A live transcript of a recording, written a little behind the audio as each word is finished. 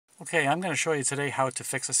Okay, I'm going to show you today how to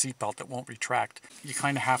fix a seatbelt that won't retract. You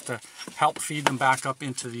kind of have to help feed them back up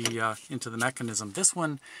into the mechanism. This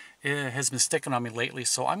one has been sticking on me lately,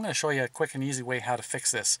 so I'm going to show you a quick and easy way how to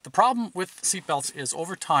fix this. The problem with seatbelts is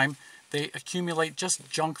over time they accumulate just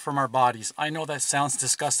junk from our bodies. I know that sounds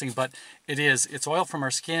disgusting, but it is. It's oil from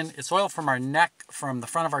our skin, it's oil from our neck, from the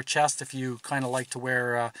front of our chest if you kind of like to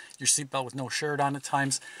wear your seatbelt with no shirt on at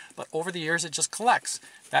times. But over the years it just collects.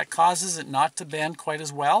 That causes it not to bend quite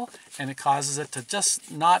as well, and it causes it to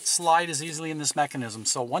just not slide as easily in this mechanism.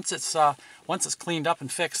 So once it's cleaned up and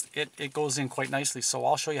fixed, it goes in quite nicely. So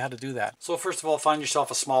I'll show you how to do that. So first of all, find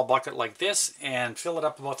yourself a small bucket like this and fill it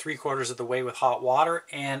up about 3/4 of the way with hot water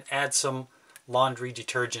and add some laundry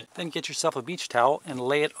detergent. Then get yourself a beach towel and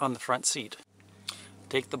lay it on the front seat.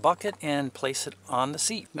 Take the bucket and place it on the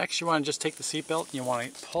seat. Next, you want to just take the seatbelt and you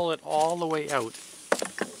want to pull it all the way out.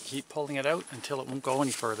 Keep pulling it out until it won't go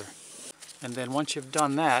any further. And then once you've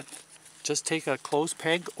done that, just take a clothes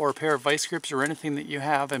peg or a pair of vice grips or anything that you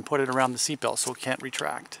have and put it around the seatbelt so it can't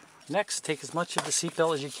retract. Next, take as much of the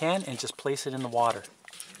seatbelt as you can and just place it in the water.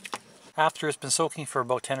 After it's been soaking for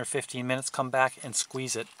about 10 or 15 minutes, come back and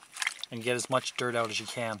squeeze it and get as much dirt out as you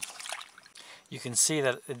can. You can see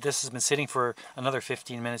that this has been sitting for another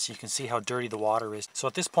 15 minutes. You can see how dirty the water is. So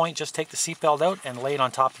at this point, just take the seatbelt out and lay it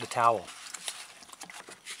on top of the towel.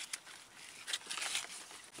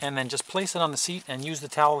 And then just place it on the seat and use the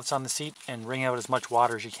towel that's on the seat and wring out as much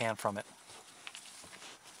water as you can from it.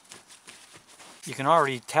 You can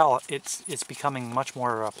already tell it's becoming much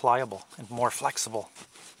more pliable and more flexible.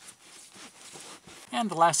 And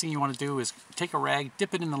the last thing you want to do is take a rag,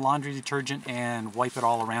 dip it in the laundry detergent and wipe it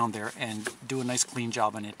all around there and do a nice clean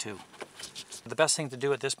job on it too. The best thing to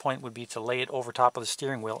do at this point would be to lay it over top of the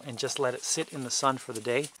steering wheel and just let it sit in the sun for the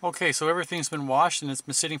day. Okay, so everything's been washed and it's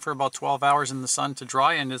been sitting for about 12 hours in the sun to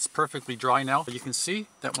dry, and it's perfectly dry now. You can see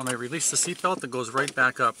that when I release the seatbelt, it goes right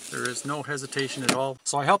back up. There is no hesitation at all.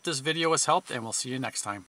 So I hope this video has helped, and we'll see you next time.